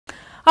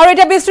আৰু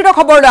এটা বিস্তৃত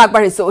খবৰলৈ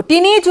আগবাঢ়িছো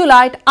 3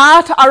 জুলাইত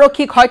 8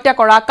 আৰক্ষীক হত্যা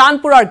কৰা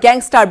কানপুৰৰ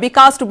গ্যাংষ্টাৰ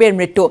বিকাশ দুবেৰ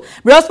মৃত্যু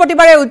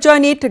বৃহস্পতিবাৰে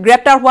উজ্জয়িনীত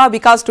গ্ৰেপ্তাৰ হোৱা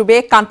বিকাশ দুবে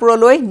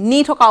কানপুৰলৈ নি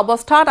থকা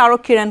অৱস্থাত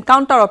আৰক্ষীৰ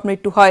এনকাউণ্টাৰত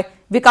মৃত্যু হয়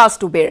বিকাশ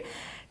দুবেৰ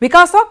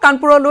বিকাশক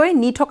কানপুৰলৈ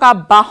নি থকা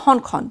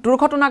বাহনখন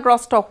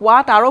দুৰ্ঘটনাগ্ৰস্ত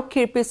হোৱাত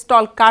আৰক্ষীৰ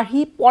পিস্তল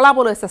কাঢ়ি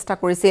পলাবলৈ চেষ্টা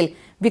কৰিছিল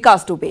বিকাশ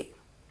Dubey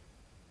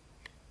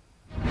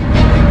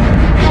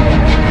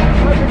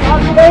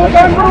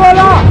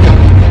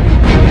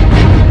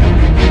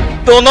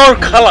Donor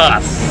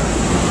Khalas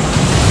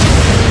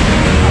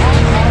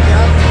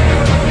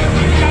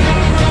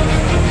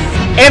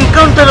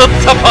Encounterot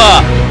Safa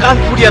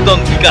Kanpuria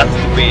Don Vikas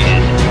Dubey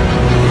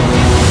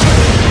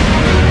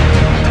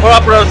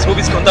Thoraprar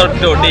 24 ঘণ্টাৰ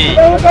ভিতৰতে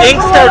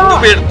গেংষ্টাৰ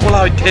দুবেৰ কলা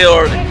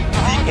হত্যাৰ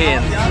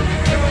দিন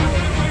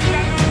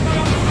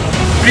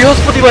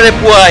বৃহস্পতিবাৰে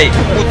পুৱাই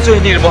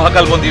উজ্জয়িনীৰ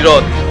মহাকাল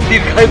মন্দিৰত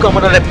দীৰ্ঘায়ু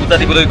কামনাৰে পূজা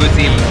দিবলৈ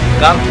গৈছিল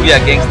কানপুৰীয়া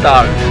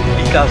গেংষ্টাৰ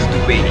বিকাশ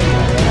দুবে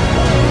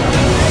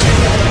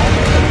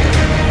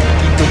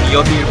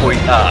নিয়তিৰ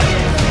পৰিহাৰ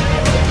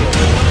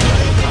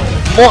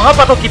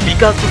মহাপাতকী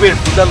বিকাশ দুবেৰ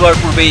পূজা লোৱাৰ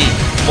পূৰ্বেই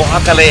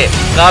মহাকালে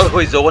কাল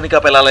হৈ জৱনিকা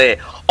পেলালে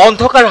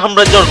অন্ধকাৰ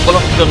সাম্ৰাজ্যৰ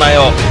কলংকিত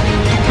নায়ক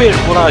দুবেৰ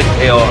কলা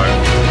হত্যাৰ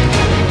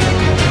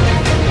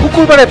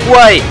শুকুৰবাৰে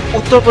পুৱাই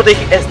উত্তৰ প্ৰদেশ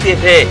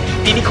এছটিএফে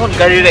 3খন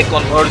গাড়ীৰে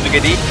কনভয়ৰ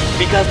যোগেদি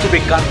বিকাশ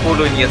দুবেক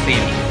কানপুৰলৈ নি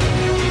আছিল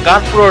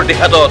কানপুৰৰ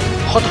দেহাতত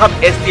হঠাৎ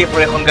এছটিএফৰ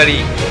এখন গাড়ী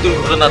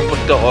দুৰ্ঘটনাত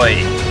পতিত হয়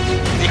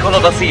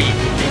যিখনত আছিল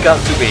বিকাশ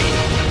দুবে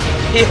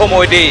এই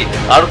সময়তে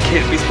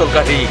আৰক্ষীৰ পিস্তল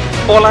কাঢ়ি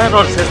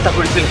পলায়নৰ চেষ্টা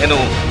কৰিছিল হেনো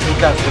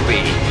বিকাশ দুবে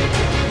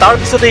তাৰ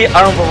পিছতেই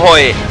আৰম্ভ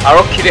হয়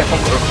আৰক্ষীৰ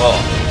সংঘৰ্ষ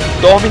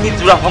 10 মিনিট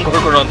জোৰা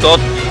সংঘৰ্ষৰ অন্তত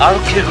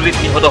আৰক্ষীৰ গুলীত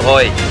নিহত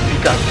হয়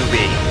বিকাশ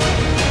দুবে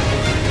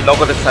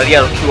লগতে 4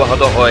 আৰক্ষী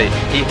আহত হয়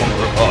এই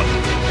সংঘৰ্ষত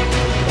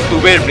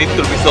দুবেৰ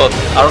মৃত্যুৰ পিছত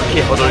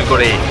আৰক্ষীয়ে সদৰি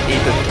কৰে এই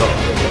তথ্য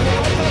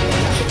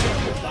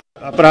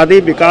अपराधी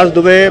विकास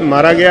दुबे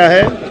मारा गया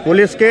है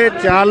पुलिस के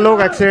 4 लोग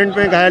एक्सीडेंट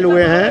में घायल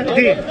हुए हैं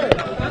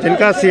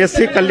जिनका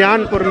सीएससी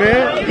कल्याणपुर में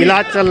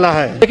इलाज चल रहा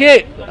है देखिए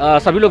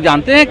सभी लोग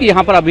जानते हैं कि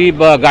यहाँ पर अभी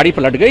गाड़ी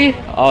पलट गई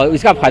और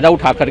इसका फायदा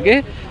उठा करके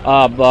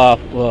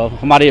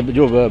हमारे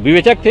जो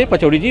विवेचक थे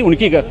पचौड़ी जी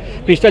उनकी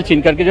पिस्टल छीन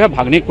करके जो है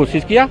भागने की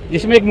कोशिश किया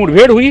जिसमें एक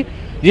मुठभेड़ हुई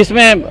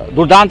जिसमें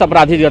दुर्दांत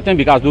अपराधी जो हैं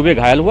विकास दुबे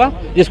घायल हुआ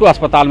जिसको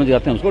अस्पताल में जो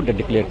हैं उसको डेड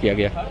डिक्लेयर किया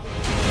गया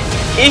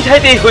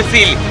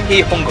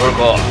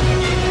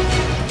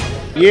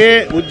ये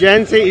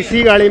उज्जैन से इसी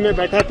गाड़ी में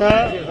बैठा था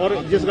और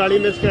जिस गाड़ी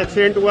में इसका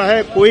एक्सीडेंट हुआ है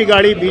कोई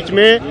गाड़ी बीच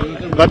में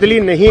बदली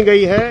नहीं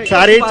गई है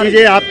सारी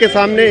चीजें आपके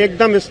सामने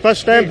एकदम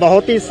स्पष्ट है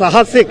बहुत ही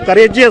साहसिक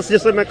करेजियस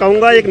जिसे मैं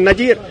कहूंगा एक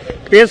नजीर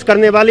पेश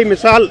करने वाली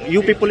मिसाल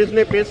यूपी पुलिस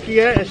ने पेश की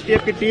है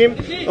एसटीएफ की टीम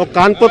और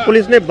कानपुर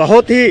पुलिस ने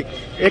बहुत ही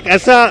एक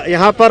ऐसा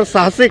यहाँ पर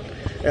साहसिक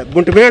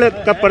मुठभेड़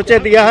का परिचय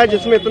दिया है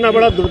जिसमें इतना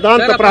बड़ा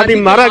दुर्दांत अपराधी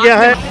मारा गया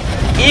है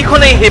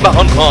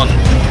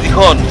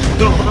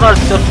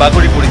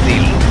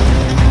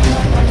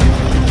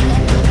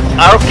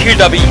आरक्षीर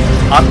दाबी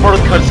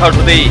आत्मरक्षार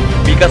स्वार्थतेই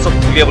विकासक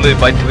उलियाবলৈ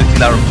বাধ্য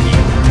হৈছিল आरक्षी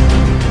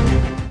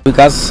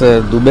विकास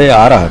दुबे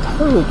आ रहा था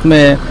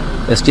उसमें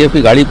एसटीएफ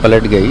की गाड़ी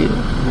पलट गई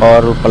और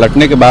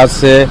पलटने के बाद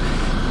से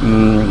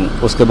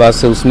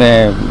उसने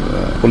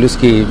पुलिस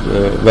की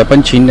वेपन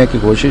छीनने की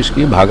कोशिश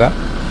की भागा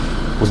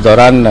उस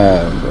दौरान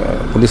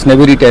पुलिस ने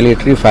भी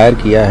रिटेलिएटरी फायर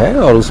किया है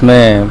और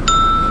उसमें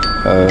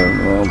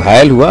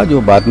घायल हुआ जो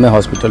बाद में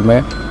हॉस्पिटल में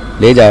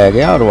ले जाया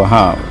गया और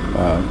वहाँ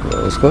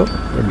उसको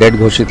डेड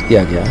घोषित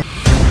किया गया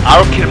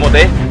आरक्षीर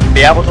मते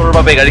बेया बतৰৰ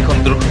বাবে গাড়ীখন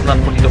দুৰ্ঘটনাত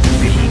পতিত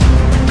হৈছিল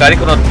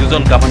গাড়ীখনত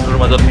দুজন কামাণ্ডৰ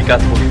মাজত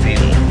বিকাশ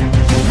হৈছিল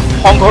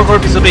সংঘৰ্ষৰ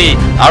পিছতেই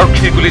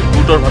আৰক্ষীৰ গুলীত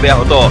গুৰুতৰভাৱে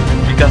আহত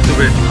বিকাশ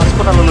দুবেৰ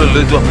হাস্পতাললৈ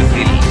লৈ যোৱা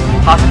হৈছিল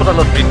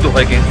হাস্পতালত মৃত্যু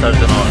হয়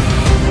গেংষ্টাৰজনৰ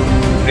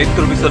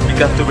মৃত্যুৰ পিছত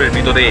বিকাশ দুবেৰ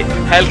মৃতদেহ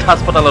হেলথ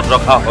হাস্পতালত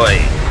ৰখা হয়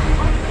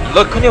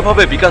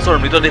লক্ষণীয়ভাৱে বিকাশৰ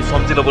মৃতদেহ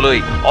চমজি ল'বলৈ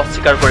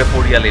অস্বীকাৰ কৰে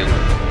পৰিয়ালেও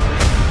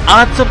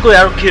 8জনকৈ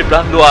আৰক্ষীৰ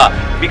প্ৰাণ লোৱা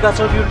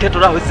বিকাশৰ বিৰুদ্ধে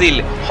তোলা হৈছিল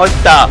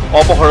হত্যা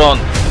অপহৰণ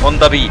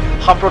ধনদাবী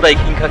সাম্প্ৰদায়িক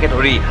হিংসাকে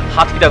ধৰি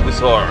 60টা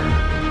গোচৰ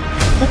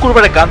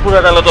শুকুৰবাৰে কানপুৰ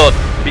আদালতত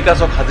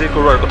বিকাশক হাজিৰ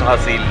কৰোৱাৰ কথা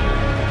আছিল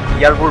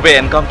ইয়াৰ পূৰ্বে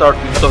এনকাউণ্টাৰত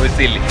নিহত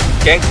হৈছিল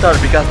গেংষ্টাৰ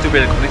বিকাশ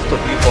দুবেৰ ঘনিষ্ঠ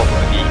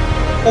সহযোগী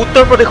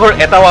উত্তৰ প্ৰদেশৰ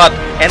এটাৱাত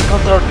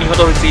এনকাউণ্টাৰত নিহত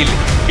হৈছিল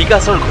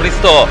বিকাশৰ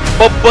ঘনিষ্ঠ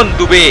পৱন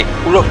দুবে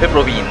উৰফে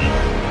প্ৰবীণ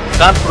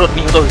কানপুৰত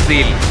নিহত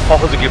হৈছিল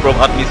সহযোগী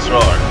প্ৰভাত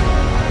মিশ্ৰৰ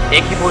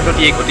একই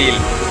পৰিণতিয়ে ঘটিল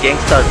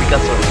গেংষ্টাৰ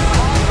বিকাশৰ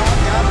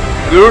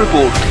bureau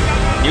report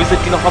news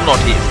 18 Assam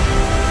north east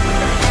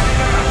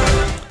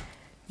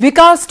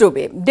বিকাশ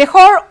দুবে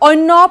দেশৰ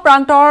অন্য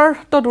প্ৰান্তৰ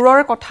তো দূৰৰ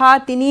কথা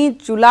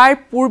 3 জুলাইৰ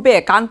পূৰ্বে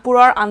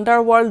কানপুৰৰ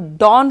আণ্ডাৰৱৰ্ল্ড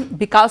ডন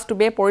বিকাশ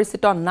দুবে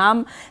পৰিচিত নাম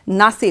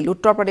নাছিল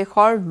উত্তৰ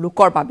প্ৰদেশৰ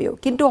লোকৰ বাবেও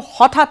কিন্তু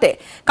হঠাতে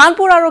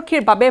কানপুৰ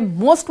আৰক্ষীৰ বাবে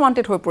মোষ্ট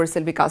ওয়ান্টেড হৈ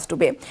পৰিছিল বিকাশ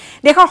দুবে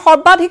দেশৰ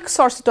সৰ্বাধিক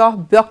চৰ্চিত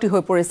ব্যক্তি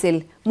হৈ পৰিছিল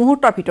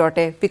মুহূৰ্তৰ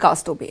ভিতৰতে বিকাশ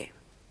দুবে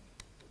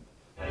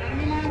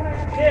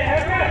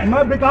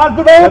मैं विकास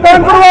दुबे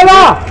कानपुर वाला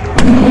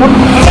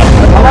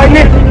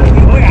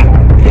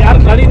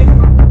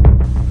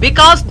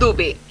विकास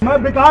दुबे मैं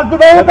विकास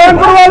दुबे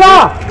कानपुर वाला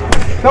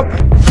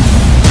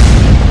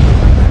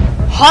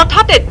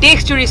হঠাতে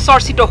দেশজুৰি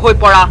চৰ্চিত হৈ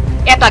পৰা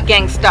এটা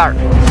গ্যাংষ্টাৰ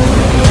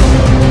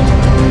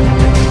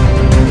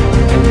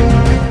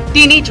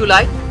 3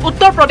 জুলাই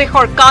উত্তৰ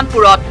প্ৰদেশৰ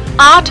কানপুৰত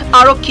 8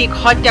 আৰক্ষীক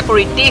হত্যা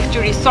কৰি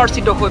দেশজুৰি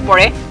চৰ্চিত হৈ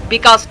পৰে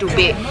বিকাশ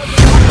দুবে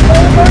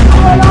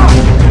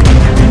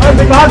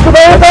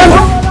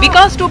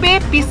বিকাশ দুবে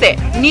পিছে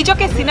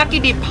নিজকে চিনাকি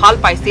দি ভাল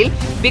পাইছিল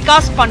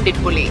বিকাশ পণ্ডিত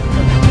বুলি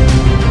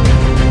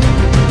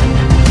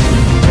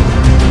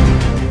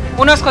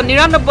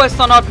 1999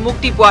 চনত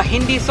মুক্তি পোৱা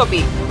হিন্দী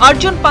ছবি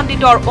অৰ্জুন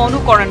পণ্ডিতৰ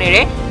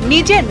অনুকৰণেৰে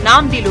নিজে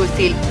নাম দি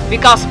লৈছিল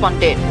বিকাশ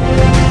পণ্ডিত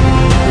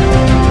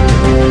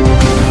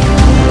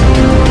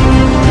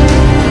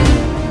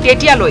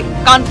তেতিয়ালৈ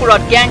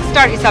কানপুৰত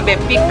গ্যাংষ্টাৰ হিচাপে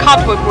বিখ্যাত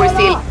হৈ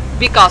পৰিছিল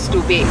বিকাশ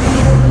দুবে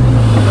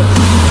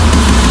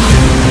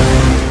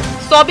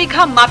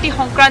ছবিঘা মাটি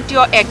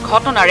সংক্ৰান্তীয় এক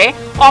ঘটনাৰে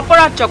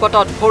অপৰাধ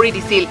জগতত ভৰি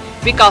দিছিল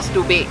বিকাশ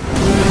দুবে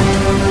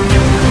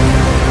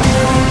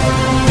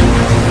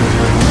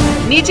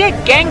নিজে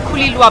গ্যাং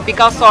খুলি লোৱা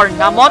বিকাশৰ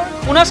নামত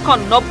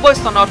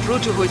 1990 চনত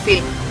ৰুজু হৈছিল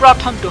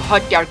প্ৰথমটো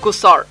হত্যাৰ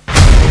গোচৰ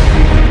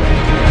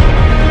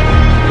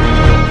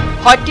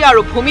হত্যা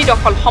আৰু ভূমি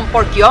দখল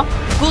সম্পৰ্কীয়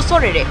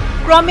গোচৰেৰে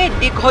ক্ৰমে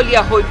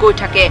দীঘলীয়া হৈ গৈ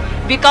থাকে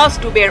বিকাশ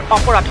দুবেৰ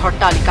অপৰাধৰ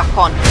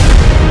তালিকাখন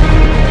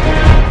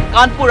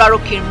কানপুৰ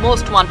আৰক্ষীৰ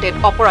মোষ্ট ৱান্টেড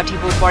অপৰাধী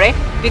হৈ পৰে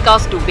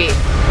বিকাশ দুবে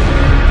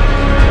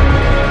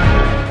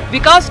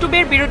বিকাশ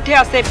দুবেৰ বিৰুদ্ধে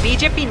আছে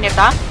বিজেপি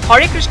নেতা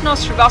হৰে কৃষ্ণ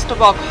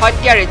শ্ৰীবাস্তৱক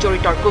হত্যাৰে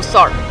জড়িতৰ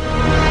গোচৰ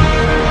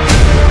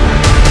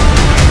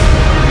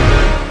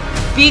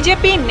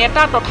বিজেপি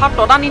নেতা তথা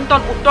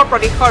তদানীন্তন উত্তৰ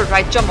প্ৰদেশৰ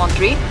ৰাজ্য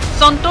মন্ত্ৰী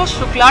সন্তোষ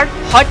শুক্লাৰ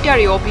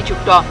হত্যাৰে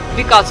অভিযুক্ত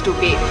বিকাশ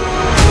দুবে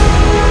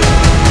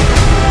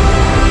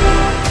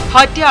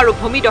হত্যা আৰু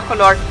ভূমি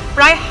দখলৰ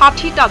প্ৰায়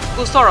 60টা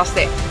গোচৰ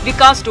আছে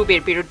বিকাশ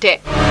দুবেৰ বিৰুদ্ধে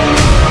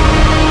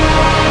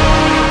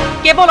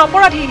কেৱল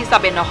অপৰাধী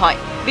হিচাপে নহয়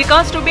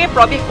বিকাশ দুবে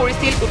প্ৰৱেশ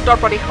কৰিছিল উত্তৰ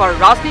প্ৰদেশৰ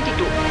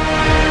ৰাজনীতিটো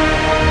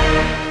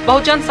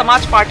বহুজন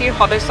সমাজ পাৰ্টিৰ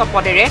সদস্য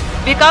পদেৰে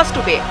বিকাশ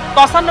দুবে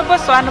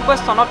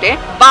 95-96 চনতে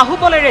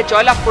বাহুবলেৰে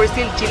জয়লাভ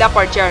কৰিছিল জিলা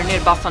পৰ্যায়ৰ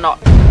নিৰ্বাচনত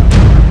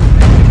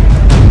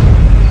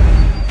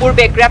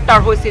পূৰ্বে গ্ৰেপ্তাৰ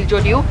হৈছিল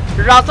যদিও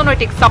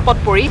ৰাজনৈতিক চাপত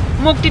পৰি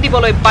মুক্তি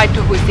দিবলৈ বাধ্য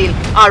হৈছিল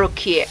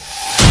আৰক্ষীয়ে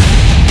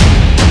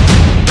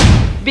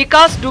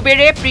বিকাশ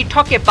দুবেৰে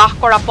পৃথকে বাস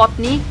কৰা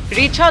পত্নী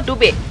ৰিচা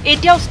দুবে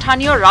এতিয়াও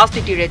স্থানীয়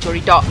ৰাজনীতিৰে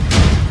জড়িত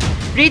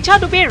ৰিচা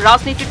দুবেৰ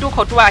ৰাজনীতিটো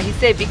খটুৱাই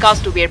আহিছে বিকাশ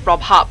দুবেৰ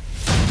প্ৰভাৱ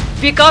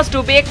বিকাশ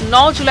দুবেক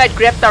 9 জুলাইত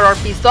গ্ৰেপ্তাৰৰ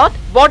পিছত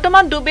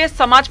বৰ্তমান দুবে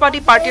সমাজবাদী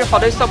পাৰ্টিৰ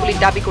সদস্য বুলি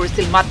দাবী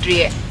কৰিছিল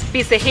মাতৃয়ে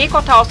পিছে সেই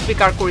কথা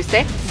অস্বীকাৰ কৰিছে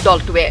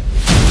দলটোৱে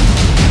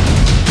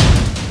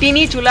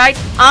 3 জুলাইত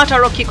 8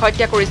 আৰক্ষীক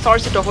হত্যা কৰি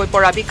চৰ্চিত হৈ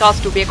পৰা বিকাশ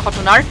দুবে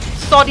ঘটনাৰ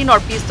 6 দিনৰ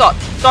পিছত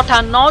তথা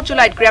 9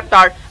 জুলাইত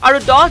গ্ৰেপ্তাৰ আৰু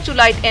 10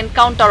 জুলাইত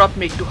এনকাউণ্টাৰত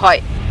মৃত্যু হয়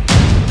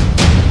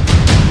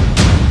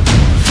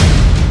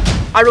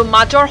আৰু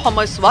মাজৰ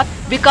সময়ছোৱাত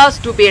বিকাশ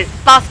দুবেৰ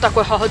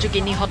 5টাকৈ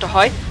সহযোগী নিহত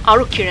হয়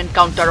আৰক্ষীৰ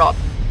এনকাউণ্টাৰত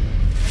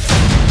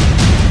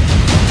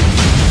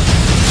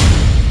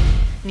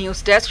News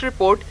Desk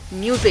Report,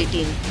 News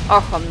 18,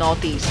 Assam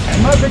Northeast.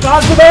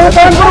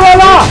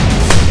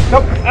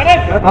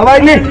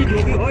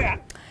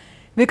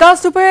 বিকাশ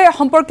দুবে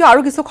সম্পৰ্কীয়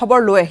আৰু কিছু খবৰ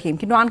লৈ আহিম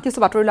কিন্তু আন কিছু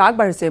বাতৰিলৈ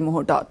আগবাঢ়িছে এই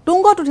মুহূৰ্তত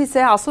তুংগত উঠিছে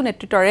আসু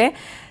নেতৃত্বৰে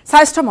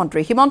স্বাস্থ্য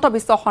মন্ত্ৰী হিমন্ত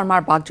বিশ্ব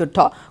শৰ্মাৰ বাকযুদ্ধ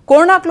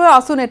কৰোনাক লৈ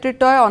আসু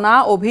নেতৃত্বই অনা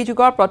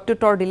অভিযোগৰ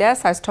প্ৰত্যুত্তৰ দিলে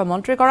স্বাস্থ্য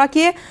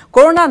মন্ত্ৰীগৰাকীয়ে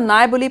কৰোনা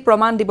নাই বুলি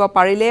প্ৰমাণ দিব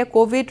পাৰিলে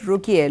কোভিড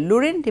ৰোগীয়ে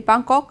লুৰিন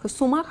দীপাংকক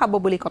চুমা খাব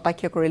বুলি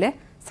কটাক্ষ কৰিলে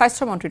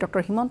স্বাস্থ্য মন্ত্ৰী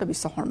ডক্টৰ হিমন্ত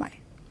বিশ্ব শৰ্মাই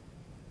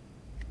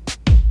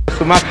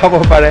চুমা খাব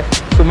পাৰে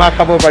চুমা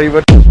খাব পাৰিব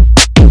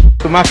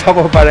চুমা খাব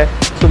পাৰে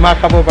চুমা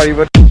খাব পাৰিব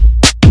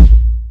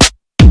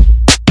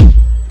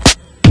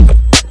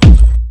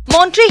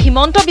মন্ত্ৰী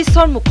হিমন্ত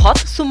বিশ্বৰ মুখত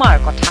চুমাৰ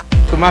কথা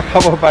চুমা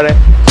খাব পাৰে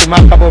চুমা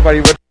খাব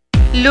পাৰিব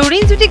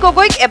লুৰিন জ্যোতি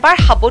গগৈক এবাৰ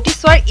হাবতি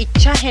চোৱাৰ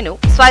ইচ্ছা হেনো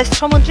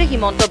স্বাস্থ্য মন্ত্ৰী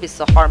হিমন্ত বিশ্ব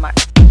শৰ্মাৰ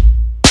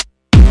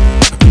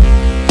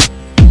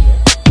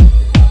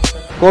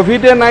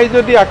কোভিডে নাই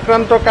যদি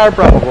আক্ৰান্ত কাৰ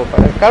পৰা হ'ব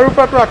পাৰে কাৰো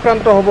পৰাটো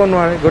আক্ৰান্ত হ'ব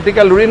নোৱাৰে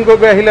গতিকে লুৰিন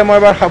গগৈ আহিলে মই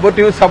এবাৰ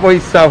হাবতিও চাব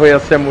ইচ্ছা হৈ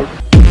আছে মোৰ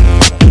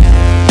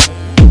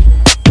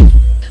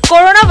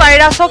কৰোনা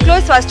ভাইৰাছক লৈ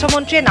স্বাস্থ্য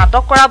মন্ত্ৰীয়ে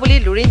নাটক কৰা বুলি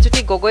লুৰিন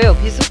জ্যোতি গগৈয়ে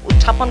অভিযোগ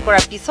উত্থাপন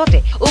কৰাৰ পিছতে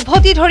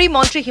উভতি ধৰি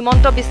মন্ত্ৰী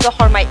হিমন্ত বিশ্ব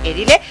শৰ্মাই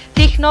এৰিলে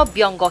তীক্ষ্ণ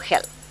ব্যংগ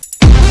খেল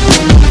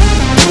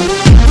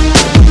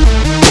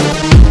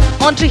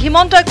মন্ত্ৰী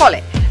হিমন্তই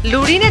ক'লে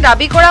লুৰিনে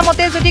দাবী কৰা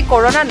মতে যদি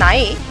কৰোনা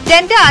নাই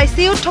তেন্তে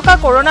আইচিইউত থকা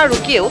কৰোনা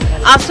ৰোগীয়েও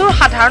আসুৰ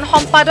সাধাৰণ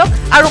সম্পাদক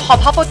আৰু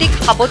সভাপতিক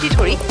হাবতি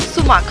ধৰি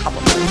চুমা খাব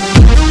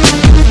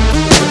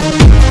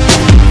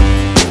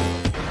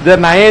যে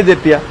নায়ে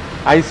যেতিয়া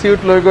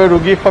আইচিইউত লৈ গৈ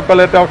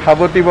ৰোগীসকলে তেওঁক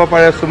হাবতিব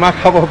পাৰে চুমা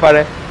খাব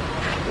পাৰে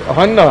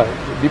হয় নহয়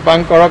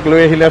দীপাংকৰক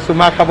লৈ আহিলে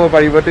চুমা খাব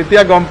পাৰিব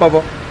তেতিয়া গম পাব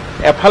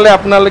এফালে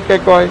আপোনালোকে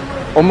কয়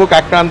অমুক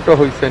আক্ৰান্ত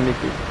হৈছে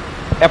নেকি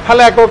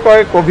এফালে আকৌ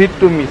কয়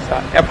কোভিডটো মিছা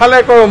এফালে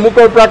কয়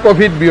অমুকৰ পৰা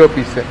কোভিড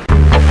বিয়পিছে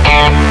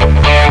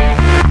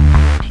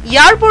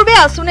ইয়াৰ পূৰ্বে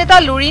আসু নেতা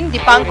লুৰিন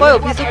দীপাংকই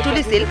অভিযোগ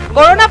তুলিছিল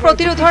কৰোনা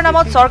প্ৰতিৰোধৰ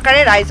নামত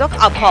চৰকাৰে ৰাইজক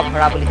আভুৱা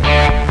ভৰা বুলি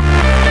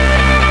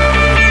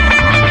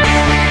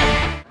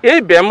এই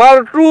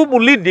বেমাৰটো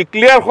বুলি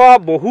ডিক্লেয়াৰ হোৱা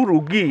বহু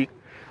ৰোগীক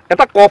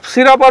এটা কফ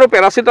চিৰাপ আৰু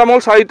পেৰাচিটামল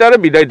 4টাৰে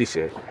বিদায়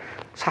দিছে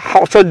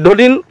 14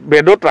 দিন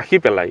বেডত ৰাখি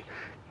পেলাই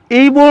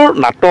এইবোৰ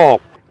নাটক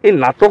এই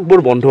নাটকবোৰ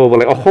বন্ধ হ'ব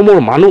লাগে অসমৰ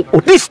মানুহ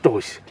অতিষ্ঠ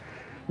হৈছে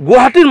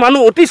গুৱাহাটীৰ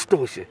মানুহ অতিষ্ঠ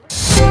হৈছে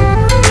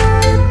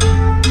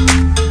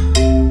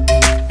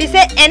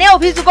পিছে এনে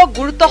অভিযোগক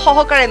গুৰুত্ব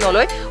সহকাৰে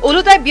নলৈ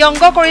ওলোটাই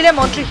ব্যংগ কৰিলে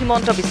মন্ত্ৰী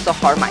হিমন্ত বিশ্ব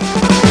শৰ্মাই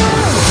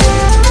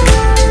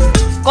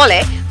কলে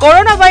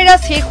কৰোনা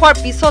ভাইৰাছ শেষ হোৱাৰ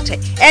পিছতে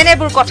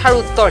এনেবোৰ কথাৰ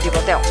উত্তৰ দিব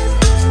তেওঁ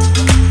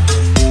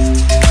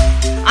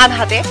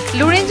আনহাতে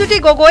লুৰিনজ্যোতি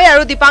গগৈ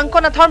আৰু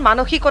দীপাংকনাথৰ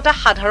মানসিকতা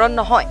সাধাৰণ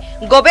নহয়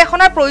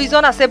গৱেষণাৰ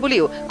প্ৰয়োজন আছে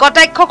বুলিও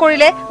কটাক্ষ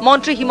কৰিলে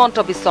মন্ত্ৰী হিমন্ত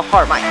বিশ্ব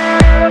শৰ্মাই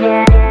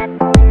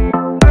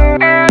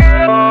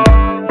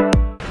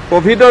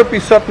কোভিডৰ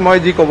পিছত মই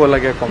যি ক'ব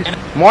লাগে কম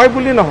মই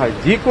বুলি নহয়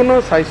যিকোনো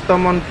স্বাস্থ্য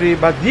মন্ত্ৰী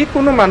বা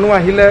যিকোনো মানুহ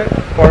আহিলে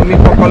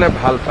কৰ্মীসকলে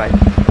ভাল পায়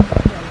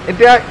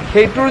এতিয়া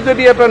সেইটোৰ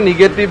যদি এটা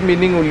নিগেটিভ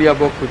মিনিং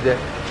উলিয়াব খোজে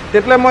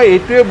তেতিয়ালে মই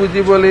এইটোৱে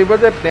বুজিব লাগিব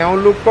যে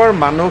তেওঁলোকৰ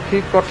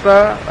মানসিকতা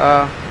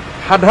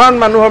সাধাৰণ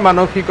মানুহৰ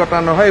মানসিকতা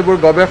নহয় এইবোৰ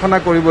গৱেষণা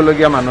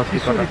কৰিবলগীয়া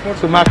মানসিকতা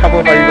চুমা খাব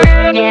পাৰিব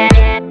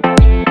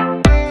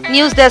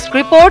news desk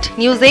report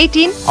news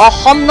 18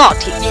 Assam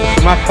north east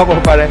চুমা খাব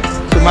পাৰে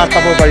চুমা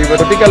খাব পাৰিব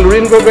গতিকে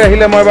লুৰিন গগৈ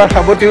আহিলে মই এবাৰ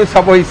সাৱটিও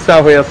চাব ইচ্ছা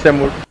হৈ আছে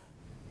মোৰ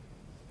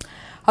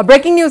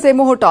ব্ৰেকিং নিউজ এই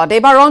মুহূৰ্তত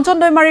এবাৰ ৰঞ্জন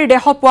দৈমাৰীৰ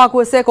দেহত পোৱা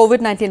গৈছে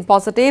কোভিড-19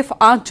 পজিটিভ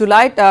 8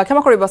 জুলাইত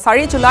ক্ষমা কৰিব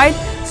 4 জুলাইত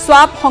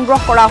স্বাব সংগ্ৰহ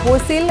কৰা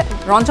হৈছিল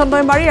ৰঞ্জন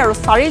দৈমাৰী আৰু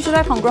 4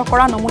 জুলাইত সংগ্ৰহ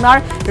কৰা নমুনাৰ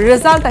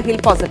ৰিজাল্ট আহিল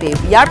পজিটিভ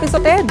ইয়াৰ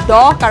পিছতে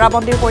 10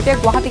 কাৰাবন্দীৰ সৈতে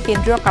গুৱাহাটী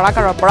কেন্দ্ৰীয়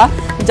কাৰাগাৰৰ পৰা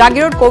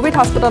জাগিৰোড কোভিড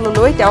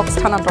হস্পিটেললৈ তেওঁক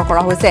স্থানান্তৰ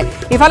কৰা হৈছে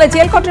ইফালে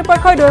জেল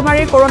কৰ্তৃপক্ষই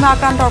দৈমাৰীৰ কৰোনা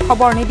আক্ৰান্তৰ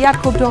খবৰ নিদিয়াত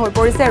ক্ষুব্ধ হৈ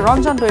পৰিছে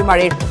ৰঞ্জন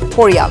দৈমাৰীৰ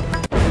পৰিয়াল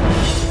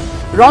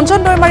ৰঞ্জন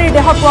দৈমাৰীৰ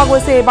দেহত পোৱা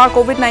গৈছে এবাৰ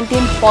কোভিড-19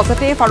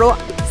 পজিটিভ আৰু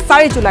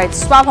 4 জুলাইত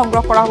স্বাব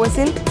সংগ্ৰহ কৰা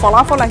হৈছিল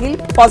ফলাফল আহিল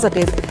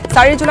পজিটিভ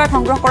 4 জুলাইত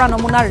সংগ্ৰহ কৰা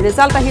নমুনাৰ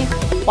ৰিজাল্ট আহিল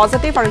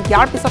পজিটিভ আৰু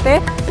ইয়াৰ পিছতে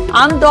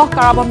আন 10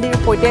 কাৰাবন্দীৰ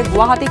সৈতে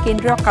গুৱাহাটী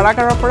কেন্দ্ৰীয়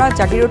কাৰাগাৰৰ পৰা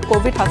জাগিৰোড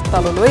কোভিড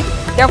হস্পিটেললৈ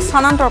তেওঁক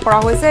স্থানান্তৰ কৰা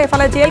হৈছে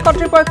ইফালে জেল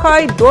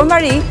কৰ্তৃপক্ষই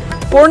দৈমাৰী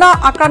কৰোনা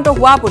আক্ৰান্ত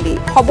হোৱা বুলি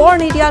খবৰ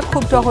নিদিয়াত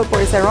ক্ষুব্ধ হৈ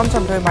পৰিছে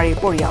ৰঞ্জন দৈমাৰীৰ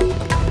পৰিয়াল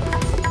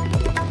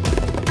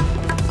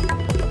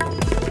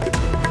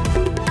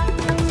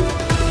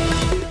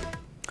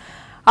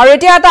আৰু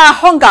এতিয়া এটা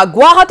আশংকা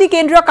গুৱাহাটী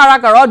কেন্দ্ৰীয়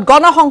কাৰাগাৰত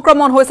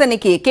গণসংক্ৰমণ হৈছে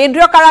নেকি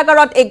কেন্দ্ৰীয়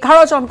কাৰাগাৰত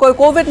 11 জনকৈ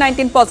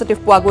কোভিড-19 পজিটিভ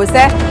পোৱা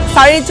গৈছে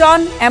 4 জন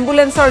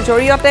এম্বুলেন্সৰ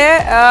জৰিয়তে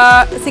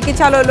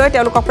চিকিৎসালয়লৈ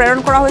তেওঁলোকক প্ৰেৰণ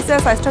কৰা হৈছে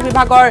স্বাস্থ্য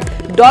বিভাগৰ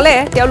দলে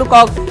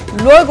তেওঁলোকক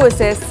লৈ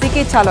গৈছে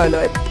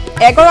চিকিৎসালয়লৈ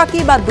এগৰাকী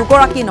বা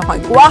দুগৰাকী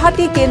নহয়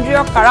গুৱাহাটী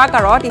কেন্দ্ৰীয়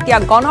কাৰাগাৰত এতিয়া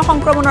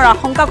গণসংক্ৰমণৰ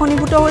আশংকা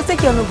ঘনীভূত হৈছে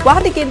কিয়নো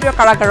গুৱাহাটী কেন্দ্ৰীয়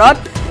কাৰাগাৰত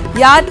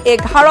ইয়াত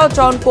 11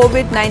 জন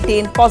কোভিড-19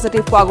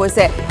 পজিটিভ পোৱা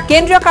গৈছে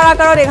কেন্দ্ৰীয়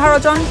কাৰাগাৰত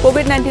 11 জন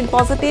কোভিড-19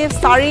 পজিটিভ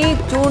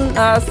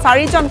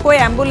 4 জনকৈ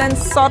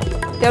এম্বুলেন্সত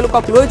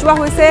তেওঁলোকক লৈ যোৱা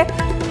হৈছে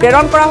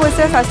প্ৰেৰণ কৰা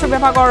হৈছে স্বাস্থ্য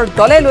বিভাগৰ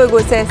দলে লৈ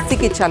গৈছে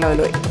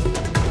চিকিৎসালয়লৈ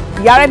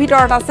ইয়াৰে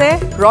ভিতৰত আছে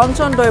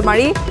ৰঞ্জন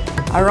দৈমাৰী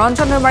আৰু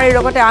ৰঞ্জন দৈমাৰীৰ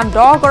লগতে আন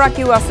 10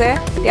 গৰাকীও আছে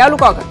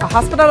তেওঁলোকক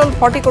হাস্পতালত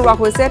ভৰ্তি কৰোৱা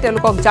হৈছে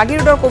তেওঁলোকক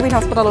জাগিৰোডৰ কোভিড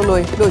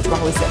হাস্পতাললৈ লৈ যোৱা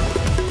হৈছে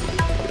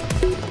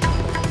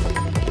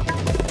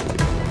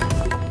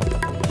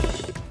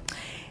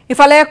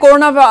ইফালে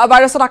কৰোনা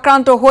ভাইৰাছত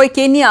আক্ৰান্ত হৈ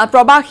কেনিয়া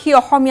প্ৰবাসী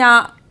অসমীয়া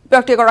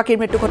ব্যক্তিগৰাকীৰ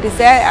মৃত্যু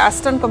ঘটিছে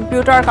এষ্টাৰ্ণ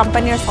কম্পিউটাৰ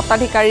কোম্পানীৰ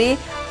স্বত্বাধিকাৰী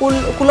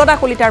কুলদা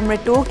কলিতাৰ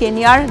মৃত্যু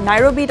কেনিয়াৰ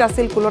নাইৰোবিত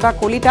আছিল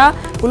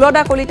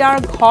কুলদা কলিতাৰ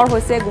ঘৰ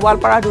হৈছে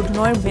গোৱালপাৰা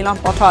দুধনৈৰ মিলন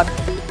পথত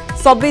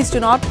 24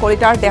 জুনত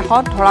কলিতাৰ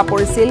দেহত ধৰা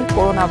পৰিছিল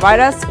কৰোনা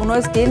ভাইৰাছ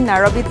 19 দিন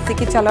নাইৰোবিত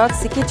চিকিৎসালয়ত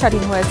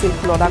চিকিৎসাধীন হৈ আছিল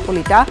কুলদা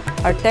কলিতা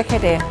আৰু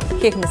তেখেতে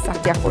শেষ নিশ্বাস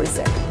ত্যাগ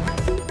কৰিছে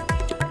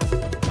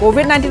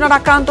কোভিড-19ত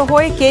আক্ৰান্ত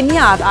হৈ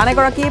কেনিয়াত আন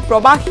এগৰাকী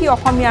প্ৰবাসী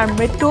অসমীয়াৰ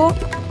মৃত্যু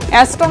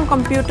এষ্টাৰ্ণ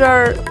কম্পিউটাৰ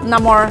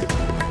নামৰ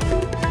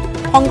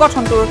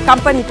সংগঠনটোৰ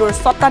কোম্পানীটোৰ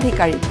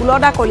স্বত্বাধিকাৰী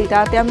কুলদা কলিতা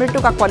তেওঁ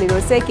মৃত্যুক আঁকোৱালি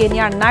লৈছে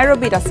কেনিয়াৰ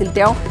নাইৰোবিত আছিল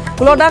তেওঁ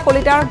কুলদা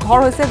কলিতাৰ ঘৰ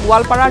হৈছে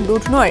গোৱালপাৰা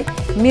দুধনৈৰ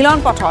মিলন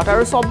পথত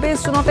আৰু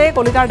 24 জুনতে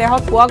কলিতাৰ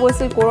দেহত পোৱা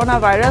গৈছিল কৰোনা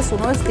ভাইৰাছ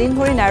 19 দিন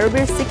ধৰি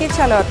নাইৰোবিৰ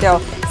চিকিৎসালয়ত তেওঁ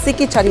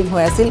চিকিৎসাধীন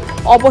হৈ আছিল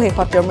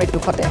অৱশেষত তেওঁৰ মৃত্যু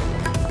ঘটে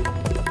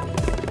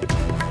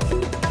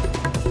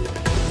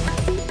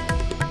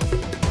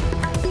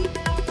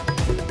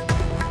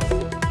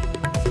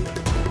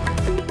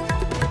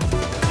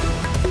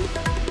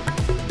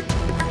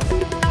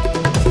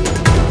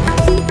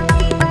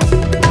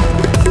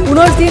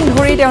 19 দিন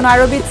ধৰি তেওঁ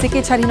নাইৰোবিত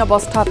চিকিৎসাধীন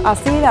অৱস্থাত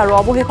আছিল আৰু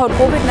অৱশেষত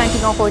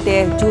কোভিড-19ৰ সৈতে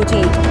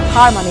যুঁজি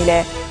হাৰ মানিলে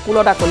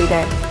কুলদা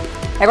কলিতাই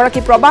এগৰাকী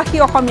প্ৰবাসী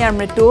অসমীয়াৰ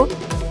মৃত্যু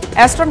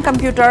এষ্টাৰ্ণ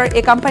কম্পিউটাৰ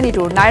এই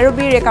কোম্পানীটোৰ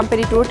নাইৰোবিৰ এই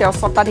কোম্পানীটোৰ তেওঁ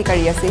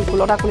স্বত্বাধিকাৰী আছিল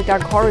কুলদা কলিতাৰ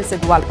ঘৰ হৈছে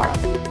গোৱালপাৰা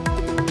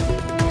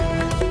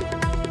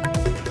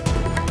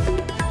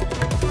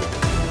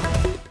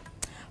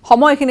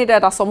সময়খিনিতে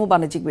এটা চমু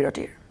বাণিজ্যিক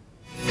বিৰতিৰ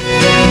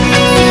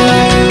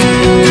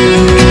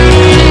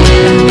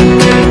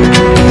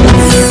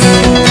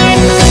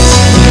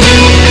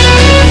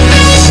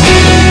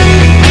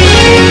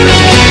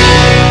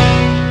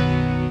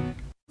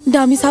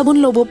দামি সাবুন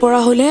লব পৰা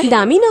হলে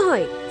দামি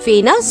নহয়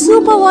ফেনা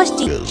super wash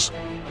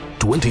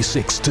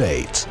 26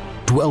 states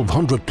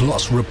 1,200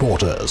 plus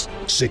reporters,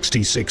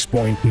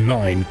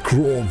 66.9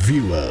 crore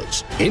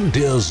viewers.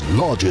 India's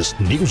largest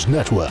news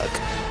network,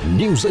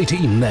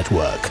 News18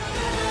 Network.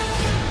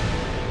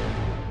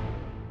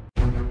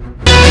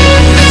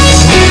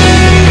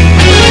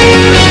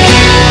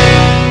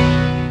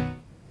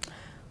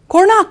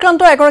 Corona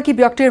আক্রান্ত এগৰাকী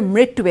ব্যক্তিৰ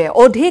মৃত্যুৱে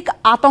অধিক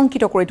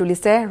আতংকিত কৰি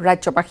তুলিছে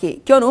ৰাজ্যবাসী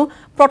কিয়নো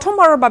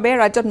প্ৰথমবাৰৰ বাবে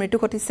ৰাজ্যত মৃত্যু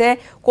ঘটিছে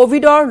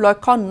কোভিডৰ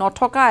লক্ষণ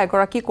নথকা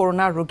এগৰাকী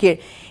কৰোনা ৰোগীৰ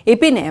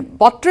এপিনে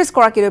 32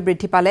 গৰাকীলৈ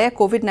বৃদ্ধি পালে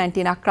কোভিড-19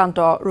 আক্ৰান্ত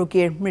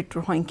ৰোগীৰ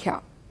মৃত্যুৰ সংখ্যা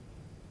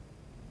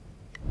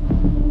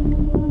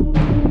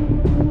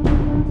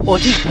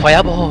অধিক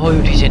ভয়াবহ হৈ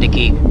উঠিছে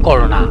নেকি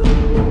কৰোনা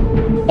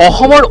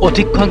অসমৰ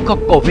অধিক সংখ্যক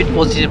কোভিড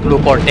পজিটিভ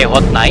লোকৰ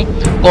দেহত নাই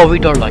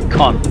কোভিডৰ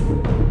লক্ষণ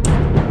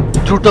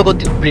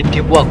দ্ৰুতগতিত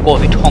বৃদ্ধি পোৱা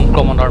কোভিড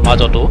সংক্ৰমণৰ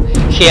মাজতো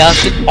সেয়া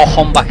আছিল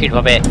অসমবাসীৰ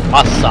বাবে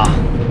আশ্বাস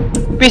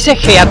পিছে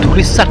সেয়া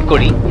ধুলিস্বাত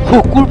কৰি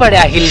শুকুৰবাৰে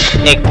আহিল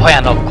এক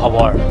ভয়ানক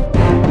খবৰ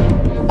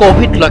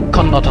কোভিড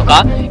লক্ষণ নথকা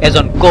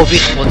এজন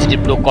কোভিড পজিটিভ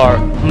লোকৰ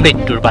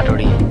মৃত্যুৰ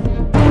বাতৰি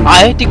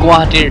আইআইটি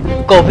গুৱাহাটীৰ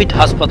কোভিড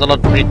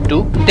হাস্পতালত মৃত্যু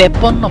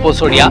 53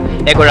 বছৰীয়া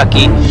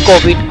এগৰাকী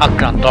কোভিড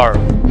আক্ৰান্তৰ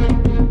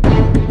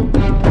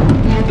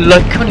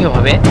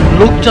লক্ষণীয়ভাৱে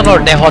লোকজনৰ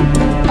দেহত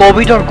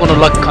কোভিডৰ কোনো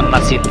লক্ষণ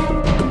নাছিল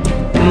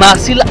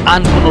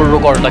আন কোনো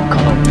ৰোগৰ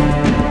লক্ষণ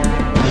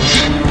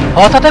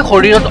হঠাতে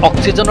শৰীৰত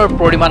অক্সিজেনৰ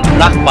পৰিমাণ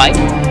হ্ৰাস পায়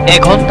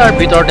এঘণ্টাৰ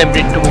ভিতৰতে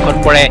মৃত্যুমুখত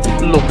পৰে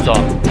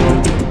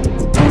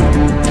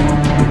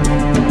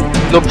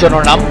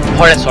লোকজনৰ নাম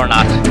হৰেশ্বৰ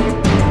নাথ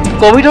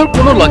কোভিডৰ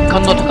কোনো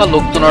লক্ষণ নথকা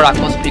লোকজনৰ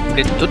আকস্মিক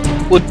মৃত্যুত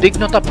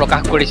উদ্বিগ্নতা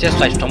প্ৰকাশ কৰিছে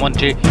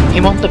স্বাস্থ্যমন্ত্ৰী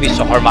হিমন্ত বিশ্ব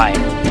শৰ্মাই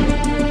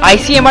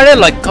আইচিএমআৰে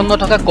লক্ষণ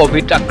নথকা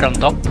কোভিড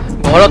আক্ৰান্তক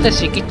ঘৰতে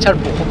চিকিৎসাৰ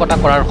পোষকতা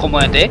কৰাৰ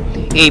সময়তে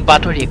এই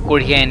বাতৰি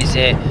কঢ়িয়াই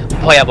আনিছে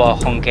ভয়াবহ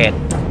সংকেত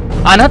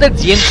আনহাতে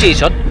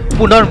জিএমচিএইচত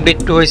পুনৰ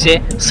মৃত্যু হৈছে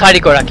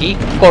 4 গৰাকী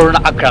কৰোনা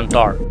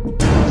আক্ৰান্তৰ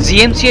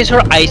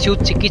জিএমচিএইচৰ আইচিইউত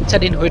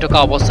চিকিৎসাধীন হৈ থকা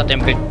অৱস্থাতে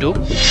মৃত্যু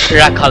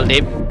ৰাখাল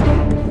দেৱ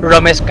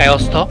ৰমেশ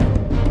কায়স্থ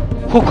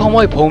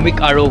সুখময় ভৌমিক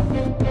আৰু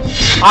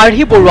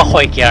আৰহি বৰুৱা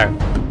শইকীয়াৰ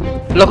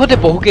লগতে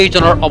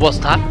বহুকেইজনৰ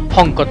অৱস্থা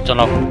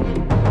সংকটজনক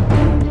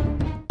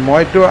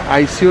মইতো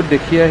আইচিইউত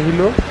দেখি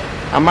আহিলো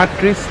আমাৰ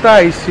 30টা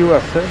আইচিইউ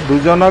আছে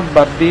দুজনক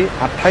বাদ দি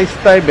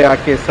 28টাই বেয়া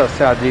কেছ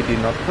আছে আজিৰ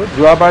দিনত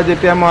যোৱাবাৰ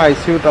যেতিয়া মই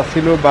আইচিইউত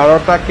আছিলো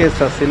 12টা কেছ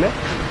আছিল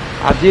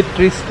আজি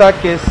 30টা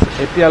কেছ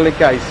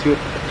এতিয়ালৈকে আইচিইউত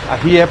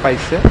আহিয়ে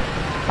পাইছে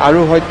আৰু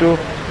হয়তো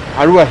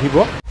আৰু আহিব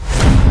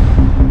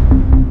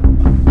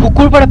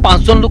শুকুৰবাৰে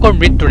 5 জন লোকৰ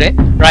মৃত্যুৰে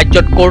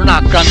ৰাজ্যত কৰোনা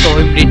আক্ৰান্ত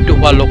হৈ মৃত্যু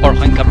হোৱা লোকৰ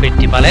সংখ্যা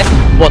বৃদ্ধি পালে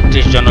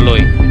 32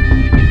 জনলৈ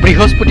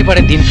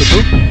বৃহস্পতিবাৰে দিনটোতো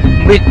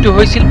মৃত্যু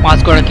হৈছিল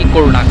 5 গৰাকী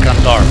কৰোনা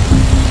আক্ৰান্তৰ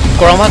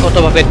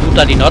ক্ৰমাগতভাৱে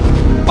দুটা দিনত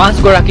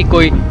 5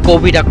 গৰাকীকৈ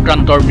কোভিড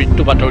আক্ৰান্তৰ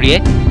মৃত্যু বাতৰিয়ে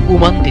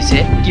উমান দিছে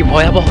কি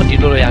ভয়াবহ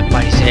দিনলৈ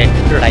আগবাঢ়িছে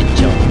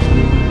ৰাজ্য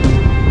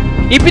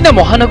ইপিনে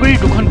মহানগৰীৰ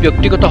দুখন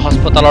ব্যক্তিগত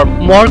হাস্পতালৰ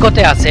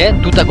মৰ্গতে আছে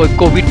দুটাকৈ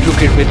কোভিড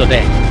ৰোগীৰ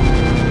মৃতদেহ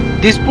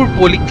দিছপুৰ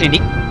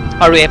পলিক্লিনিক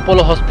আৰু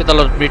এপলো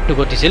হস্পিটালত মৃত্যু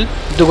ঘটিছিল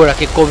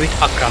দুগৰাকী কোভিড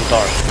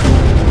আক্ৰান্তৰ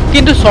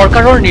কিন্তু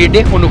চৰকাৰৰ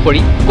নিৰ্দেশ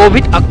অনুসৰি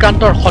কোভিড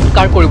আক্ৰান্তৰ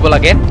সৎকাৰ কৰিব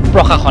লাগে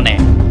প্ৰশাসনে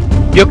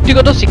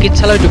ব্যক্তিগত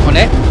চিকিৎসালয়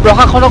দুখনে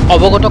প্ৰশাসনক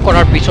অৱগত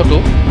কৰাৰ পিছতো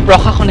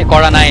প্ৰশাসনে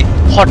কৰা নাই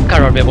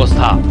সৎকাৰৰ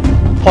ব্যৱস্থা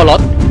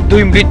ফলত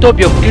দুই মৃত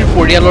ব্যক্তিৰ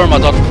পৰিয়ালৰ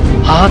মাজত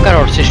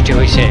হাহাকাৰৰ সৃষ্টি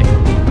হৈছে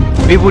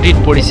বিভূতিত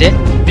পৰিছে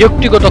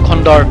ব্যক্তিগত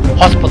খণ্ডৰ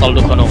হাস্পতাল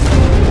দুখনো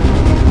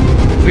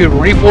bureau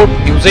report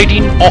News18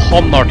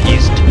 Assam north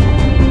east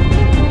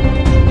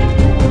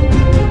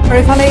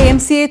ইফালে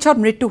এমচিএইচত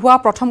মৃত্যু হোৱা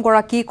প্ৰথম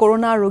গৰাকী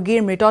কৰোনা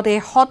ৰোগীৰ মৃতদেহ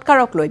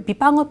সৎকাৰক লৈ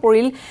বিপাঙত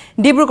পৰিল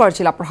ডিব্ৰুগড়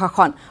জিলা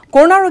প্ৰশাসন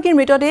কৰোনা ৰোগীৰ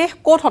মৃতদেহ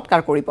ক'ত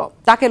সৎকাৰ কৰিব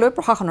তাকে লৈ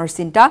প্ৰশাসনৰ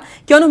চিন্তা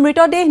কিয়নো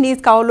মৃতদেহ নিজ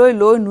গাঁৱলৈ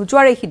লৈ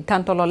নোযোৱাৰ এই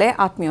সিদ্ধান্ত ললে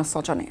আত্মীয়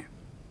স্বজনে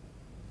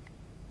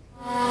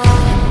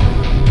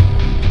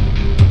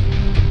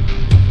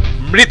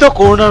মৃত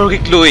কৰোনা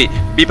ৰোগীক লৈ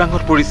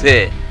বিপাঙত পৰিছে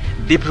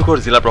ডিব্ৰুগড়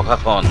জিলা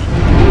প্ৰশাসন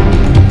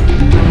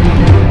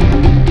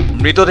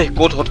মৃতদেহ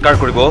ক'ত সৎকাৰ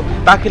কৰিব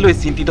তাকে লৈ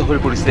চিন্তিত হৈ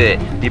পৰিছে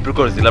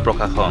ডিব্ৰুগড় জিলা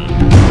প্ৰশাসন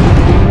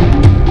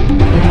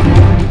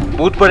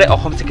বুধবাৰে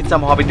অসম চিকিৎসা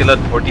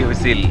মহাবিদ্যালয়ত ভৰ্তি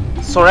হৈছিল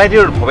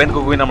চৰাইদেউৰ ভৱেন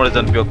গগৈ নামৰ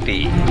এজন ব্যক্তি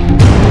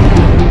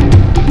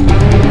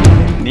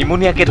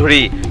নিমোনিয়াকে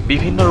ধৰি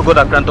বিভিন্ন ৰোগত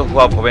আক্ৰান্ত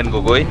হোৱা ভৱেন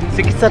গগৈ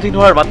চিকিৎসাধীন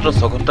হোৱাৰ মাত্ৰ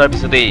 6 ঘণ্টাৰ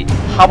পিছতেই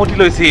সাৱটি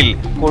লৈছিল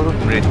কৰোনা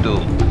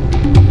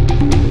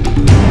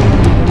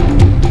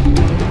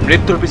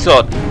মৃত্যুৰ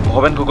পিছত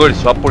ভৱেন গগৈৰ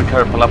স্বাব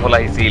পৰীক্ষাৰ ফলাফল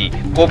আহিছিল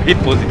কোভিড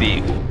পজিটিভ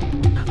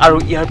আৰু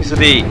ইয়াৰ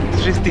পিছতেই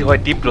সৃষ্টি হয়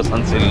তীব্ৰ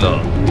চাঞ্চল্য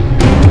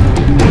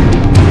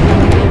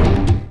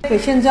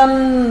পেশেন্টজন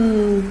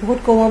বহুত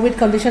কোমৰবিড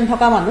কণ্ডিশ্যন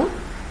থকা মানুহ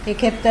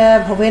এখেত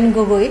ভৱেন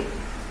গগৈ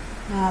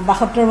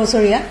 72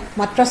 বছৰীয়া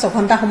মাত্ৰ 6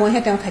 ঘণ্টা সময়হে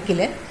তেওঁ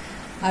থাকিলে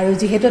আৰু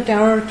যেহেতু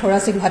তেওঁৰ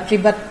থোৰাচিক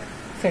ভাতৃবাত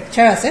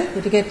ফ্ৰেকচাৰ আছে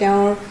গতিকে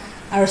তেওঁৰ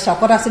আৰু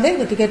চকত আছিলে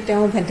গতিকে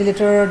তেওঁ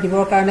ভেন্টিলেটৰ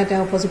দিবৰ কাৰণে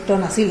তেওঁ উপযুক্ত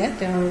নাছিলে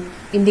তেওঁৰ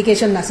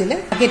ইণ্ডিকেশ্যন নাছিলে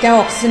বাকি তেওঁ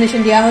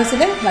অক্সিজেনেশ্যন দিয়া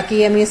হৈছিলে বাকি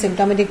আমি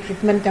সিম্পটমেটিক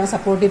ট্ৰিটমেণ্ট তেওঁ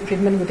সাপোৰ্টিভ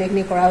ট্ৰিটমেণ্ট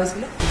গোটেইখিনি কৰা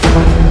হৈছিলে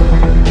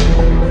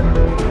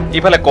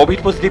ইফালে কোভিড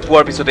পজিটিভ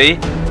পোৱাৰ পিছতেই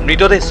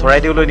মৃতদেহ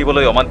চৰাইদেউলৈ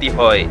নিবলৈ অমান্তি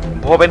হয়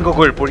ভৱেন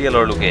গগৈৰ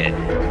পৰিয়ালৰ লোকে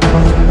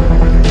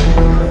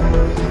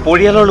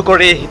পৰিয়ালৰ লোকৰ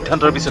এই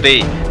সিদ্ধান্তৰ পিছতেই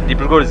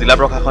ডিব্ৰুগড় জিলা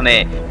প্ৰশাসনে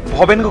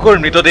ভৱেন গগৈৰ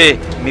মৃতদেহ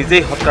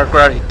নিজেই সৎকাৰ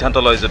কৰাৰ সিদ্ধান্ত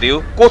লয় যদিও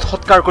ক'ত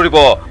সৎকাৰ কৰিব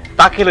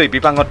তাকে লৈ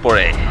বিপাঙত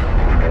পৰে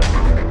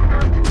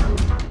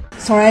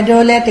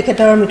চৰাইদেউলৈ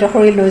তেখেতৰ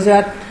মৃতশৰীৰ লৈ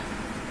যাব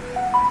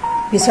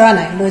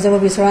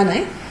বিচৰা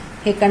নাই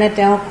সেইকাৰণে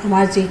তেওঁক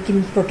আমাৰ যি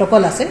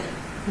প্ৰট'কল আছে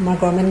আমাৰ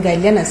গভৰ্ণমেণ্ট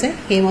গাইডলাইন আছে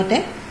সেইমতে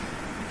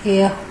এই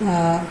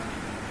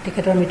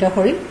তেখেতৰ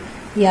মৃতশৰীৰ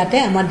ইয়াতে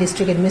আমাৰ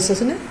ডিষ্ট্ৰিক্ট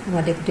এডমিনিষ্ট্ৰেশ্যনে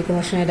আমাৰ ডেপুটি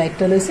কমিশ্যনাৰে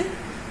দায়িত্ব লৈছে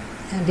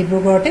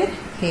ডিব্ৰুগড়তে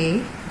সেই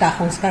দাহ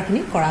সংস্কাৰখিনি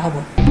কৰা হ'ব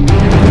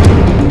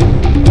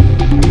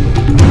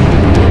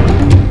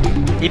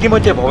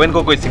ইতিমধ্যে ভৱেন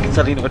গগৈ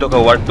চিকিৎসাধীন হৈ থকা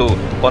ৱাৰ্ডটো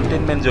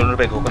কণ্টেইনমেণ্ট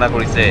জ'নৰূপে ঘোষণা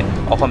কৰিছে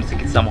অসম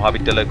চিকিৎসা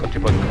মহাবিদ্যালয়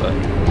কৰ্তৃপক্ষই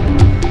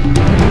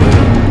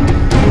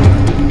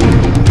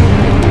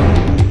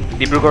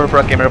ডিব্ৰুগড়ৰ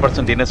পৰা কেমেৰা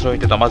পাৰ্চন দিনেশৰ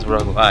সৈতে Thomas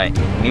Burhagohain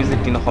news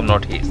 18 Assam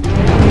north east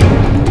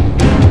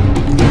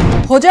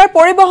হোজাৰ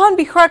পৰিবহণ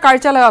বিষয়াৰ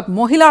কাৰ্যালয়ত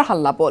মহিলাৰ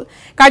হাল্লাপল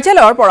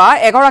কাৰ্যালয়ৰ পৰা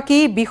এগৰাকী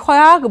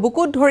বিষয়াক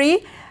বুকুত ধৰি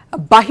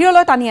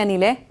বাহিৰলৈ টানি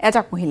আনিলে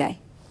এজাক মহিলাই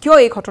কিয়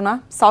এই ঘটনা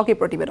চাওকি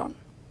প্ৰতিবেদন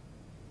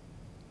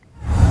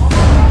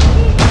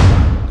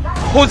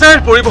হোজাৰ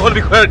পৰিবহণ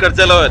বিষয়াৰ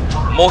কাৰ্যালয়ত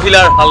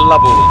মহিলাৰ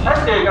হাল্লাপল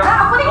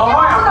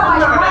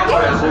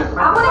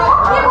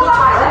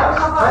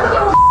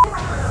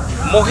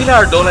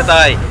মহিলাৰ দল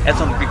এটাই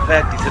এজন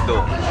বিষয়াক দিছে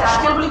দম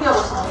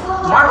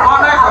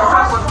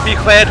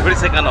বিষয়াই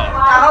ধৰিছে কাণত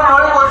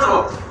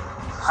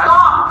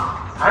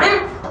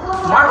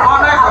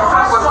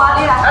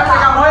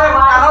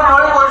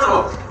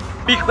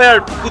বিষয়াৰ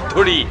বুকুত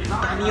ধৰি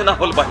টানি অনা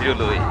হ'ল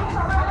বাহিৰলৈ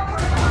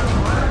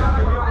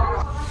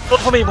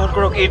প্ৰথমেই মন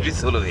কৰক এই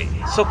দৃশ্যলৈ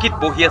চকীত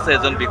বহি আছে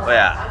এজন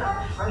বিষয়া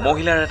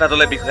মহিলাৰ এটা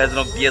দলে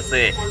বিষয়াজনক দি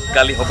আছে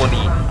গালি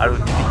হবনি আৰু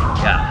নীতি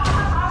শিক্ষা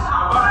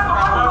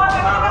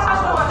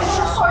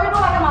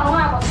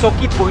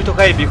চকীত বহি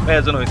থকা এই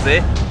বিষয়াজন হৈছে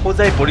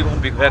হোজাই পৰিবহণ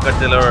বিষয়া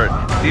কাৰ্যালয়ৰ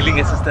ডিলিং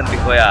এছিষ্টেণ্ট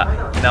বিষয়া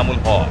ইনামুল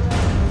হক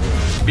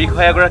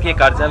বিষয়াগৰাকীয়ে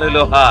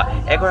কাৰ্যালয়লৈ অহা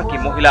এগৰাকী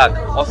মহিলাক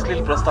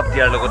অশ্লীল প্ৰস্তাৱ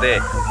দিয়াৰ লগতে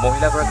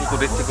মহিলাগৰাকীক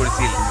উদ্দেশ্যি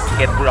কৰিছিল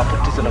কেতবোৰ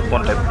আপত্তিজনক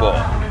মন্তব্য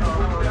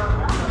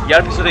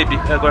ইয়াৰ পিছত এই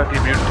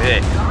বিষয়াগৰাকীৰ বিৰুদ্ধে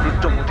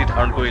কৃত্ৰিমূৰ্তি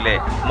ধাৰণ কৰিলে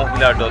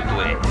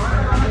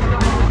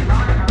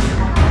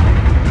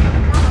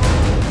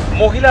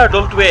মহিলাৰ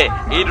দলটোৱে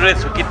এইদৰে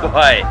চকীত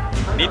বহাই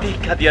নীতি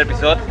শিক্ষা দিয়াৰ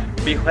পিছত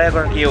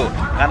বিষয়াগৰাকীয়েও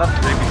কাণত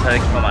ধৰি বিচাৰে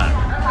ক্ষমা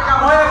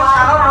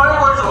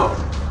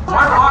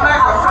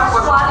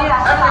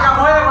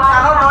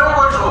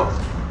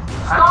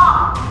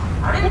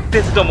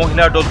উত্তেজিত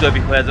মহিলাৰ দলটোৱে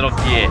বিষয়াজনক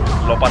দিয়ে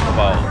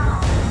লপাটপাও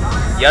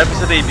ইয়াৰ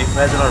পিছতে এই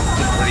বিষয়াজনৰ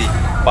বুকুত ধৰি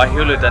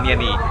বাহিৰলৈ টানি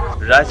আনি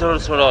ৰাইজৰ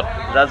ওচৰত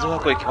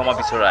ৰাজহুৱাকৈ ক্ষমা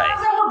বিচৰায়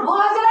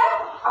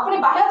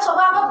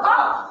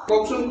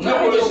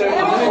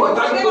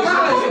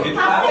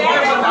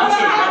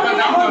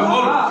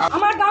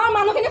আমাৰ গাঁৱৰ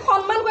মানুহখিনি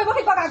সন্মান কৰিব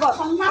শিকক আগত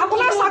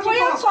আপোনাৰ চাকৰি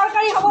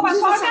চৰকাৰী হ'ব বা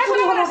চৰকাৰে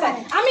কোনে বনাইছে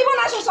আমি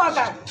বনাইছো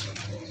চৰকাৰ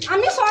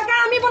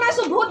আমি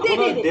বনাইছো ভোট দি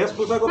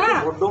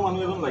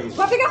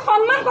গতিকে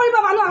সন্মান কৰিব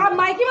মানুহ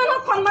মাইকী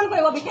মানুহক সন্মান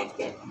কৰিব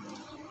বিশেষকে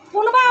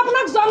কোনোবা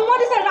আপোনাক জন্ম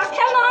দিছে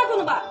ৰাখেল নহয়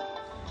কোনোবা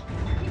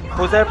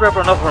হোজাৰ পৰা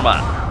Pranab Sharma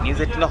news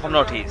 18 Assam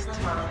north east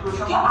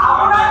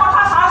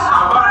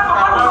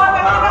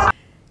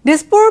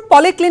Dispur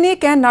polyclinic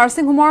and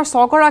nursing হোমৰ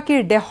 6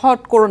 গৰাকীৰ দেহত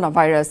কৰোনা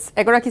ভাইৰাছ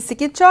এগৰাকী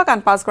চিকিৎসক আন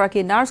 5 গৰাকী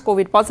নাৰ্ছ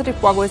কোভিড পজিটিভ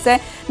পোৱা গৈছে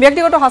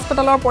ব্যক্তিগত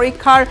হাস্পতালৰ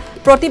পৰীক্ষাৰ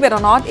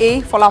প্ৰতিবেদনত এই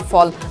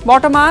ফলাফল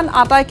বৰ্তমান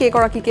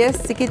আটাইকেইগৰাকীকে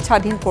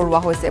চিকিৎসাধীন কৰোৱা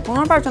হৈছে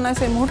পুনৰবাৰ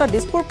জনাইছো এই মুহূৰ্তত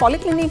দিছপুৰ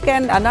পলিক্লিনিক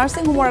এণ্ড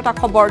নাৰ্ছিং হোমৰ এটা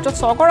খবৰ য'ত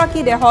 6 গৰাকী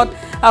দেহত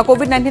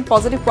কোভিড-19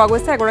 পজিটিভ পোৱা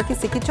গৈছে এগৰাকী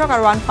চিকিৎসক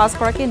আৰু আন 5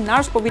 গৰাকী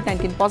নাৰ্ছ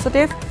কোভিড-19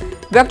 পজিটিভ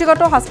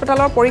ব্যক্তিগত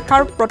হাস্পতালৰ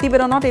পৰীক্ষাৰ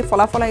প্ৰতিবেদনত এই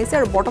ফলাফল আহিছে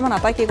আৰু বৰ্তমান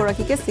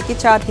আটাইকেইগৰাকীকে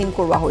চিকিৎসাধীন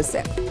কৰোৱা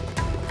হৈছে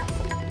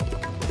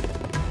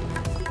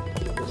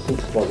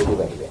পজিটিভ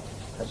আহিলে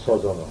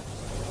 6জনৰ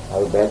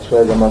আৰু বেটছ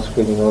ৱাইজ আমাৰ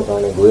স্ক্ৰিনিঙৰ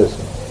কাৰণে গৈ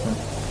আছে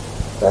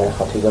প্ৰায়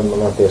 60জন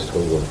মানৰ টেষ্ট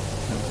হৈ গ'ল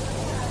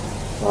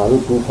আৰু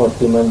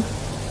 240 মান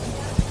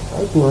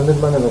আৰু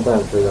 200 মান এনেকুৱা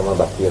এমপ্লয়ী আমাৰ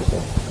বাকী আছে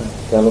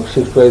তেওঁলোক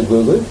শ্বিফ্ট ৱাইজ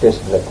গৈ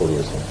টেষ্টবিলাক কৰি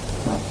আছে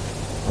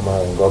আমাৰ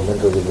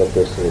গভৰ্ণমেণ্টৰ যিবিলাক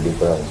টেষ্ট ৰেডি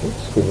কৰা হৈছে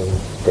স্ক্ৰিনিং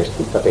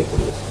টেষ্টটো তাতে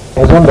কৰি আছে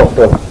এজন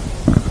ডক্টৰ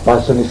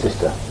 5জনী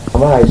চিষ্টাৰ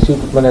আমাৰ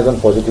ICUত মানে এজন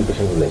পজিটিভ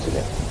পেচেণ্ট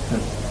ওলাইছিলে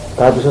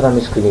তাৰপিছত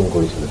আমি স্ক্ৰিনিং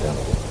কৰিছিলোঁ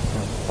তেওঁলোকে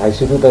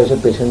ICU তাৰপিছত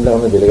পেচেণ্টবিলাক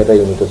আমি বেলেগ এটা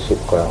ইউনিটত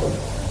শ্বিফ্ট কৰা হ'ল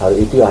আৰু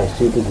এইটো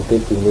ICUটো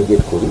গোটেই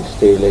ইমিডিয়েট কৰি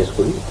ষ্টেৰিলাইজ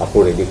কৰি আকৌ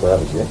ৰেডি কৰা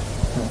হৈছে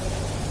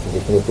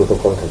যিখিনি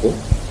প্ৰট'কল থাকে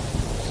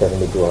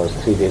 72 আৱাৰ্ছ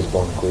 3 ডেজ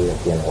বন্ধ কৰি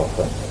ৰাখি এনেকুৱা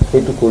হয়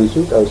সেইটো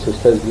কৰিছোঁ আৰু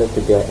চিষ্টাৰ্ছবিলাক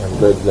তেতিয়া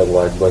এমপ্লয়ীবিলাক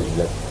ৱাৰ্ড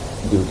বয়জবিলাক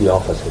ডিউটি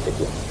অফ আছে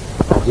তেতিয়া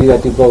আজি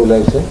ৰাতিপুৱা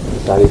ওলাইছে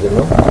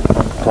 4জনৰ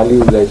কালি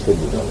ওলাইছে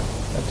 2জন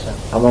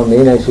আমাৰ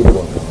মেইন ICUটো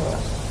বন্ধ কৰা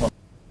আছে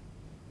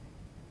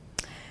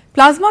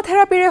প্লাজমা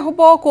থেৰাপিৰে হ'ব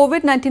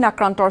কোভিড-19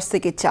 আক্ৰান্তৰ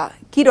চিকিৎসা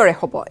কিদৰে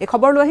হ'ব এই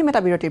খবৰ লৈ আহিম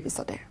এটা বিৰতিৰ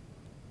পিছতে